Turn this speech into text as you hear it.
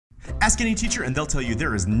Ask any teacher and they'll tell you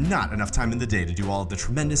there is not enough time in the day to do all of the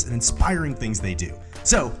tremendous and inspiring things they do.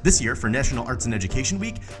 So, this year for National Arts and Education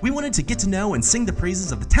Week, we wanted to get to know and sing the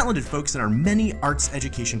praises of the talented folks in our many arts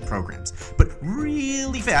education programs, but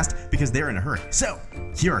really fast because they're in a hurry. So,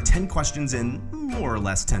 here are 10 questions in more or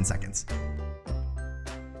less 10 seconds.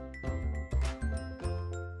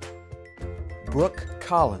 Brooke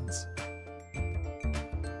Collins.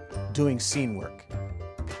 Doing scene work.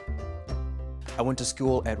 I went to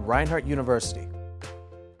school at Reinhardt University.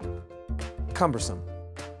 Cumbersome.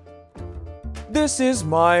 This is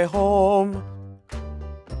my home.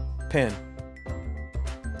 Penn.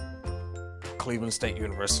 Cleveland State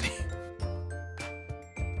University.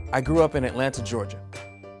 I grew up in Atlanta, Georgia.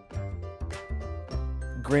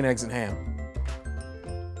 Green eggs and ham.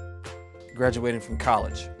 Graduating from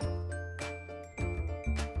college.